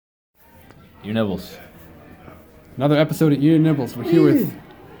Your nibbles. Another episode of Ear Nibbles. We're here with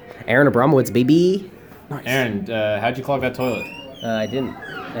Aaron Abramowitz, baby. nice. Aaron, how'd you clog that toilet? I didn't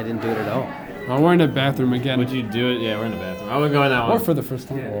do it at all. Oh, we're in the bathroom again. Would you do it? Yeah, we're in the bathroom. I would go in that Or one. for the first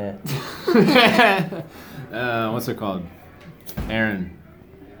time. Yeah. What's it called? Aaron.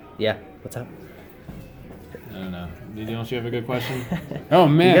 Yeah. What's up? I don't know. Don't you have a good question? Oh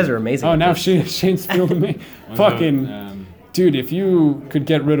man, You guys are amazing Oh, at now this. Shane's fielding me. Fucking dude, if you could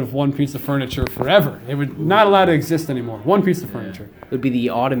get rid of one piece of furniture forever, it would not allow to exist anymore. One piece of furniture. It would be the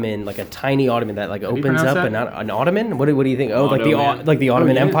ottoman, like a tiny ottoman that like you opens pronounce up, that? and not an ottoman. What do you think? Oh, Ottoman. like the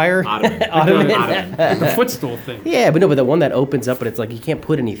Ottoman yeah. Empire. Ottoman. Ottoman. The footstool thing. Yeah, but the one that opens up, but it's like you can't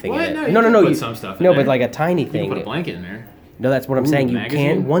put anything What? in No, it. you No, can no, put you- some stuff in No, there. but like a tiny You can thing. put a blanket in there. No, that's what I'm saying. You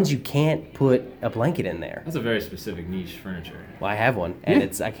magazine? can't. Ones you can't put a blanket in there. That's a very specific niche furniture. Well, I have one, and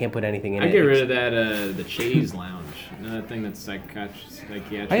Yeah. I can't put anything in I'd it. get rid of that, the Chase Lounge. Another thing that's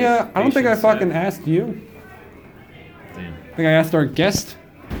psychiatric. I don't think I patients fucking have. asked you. Damn. I think I asked our guest,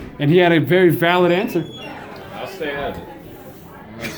 and he had a very valid answer. I'll stay out of it.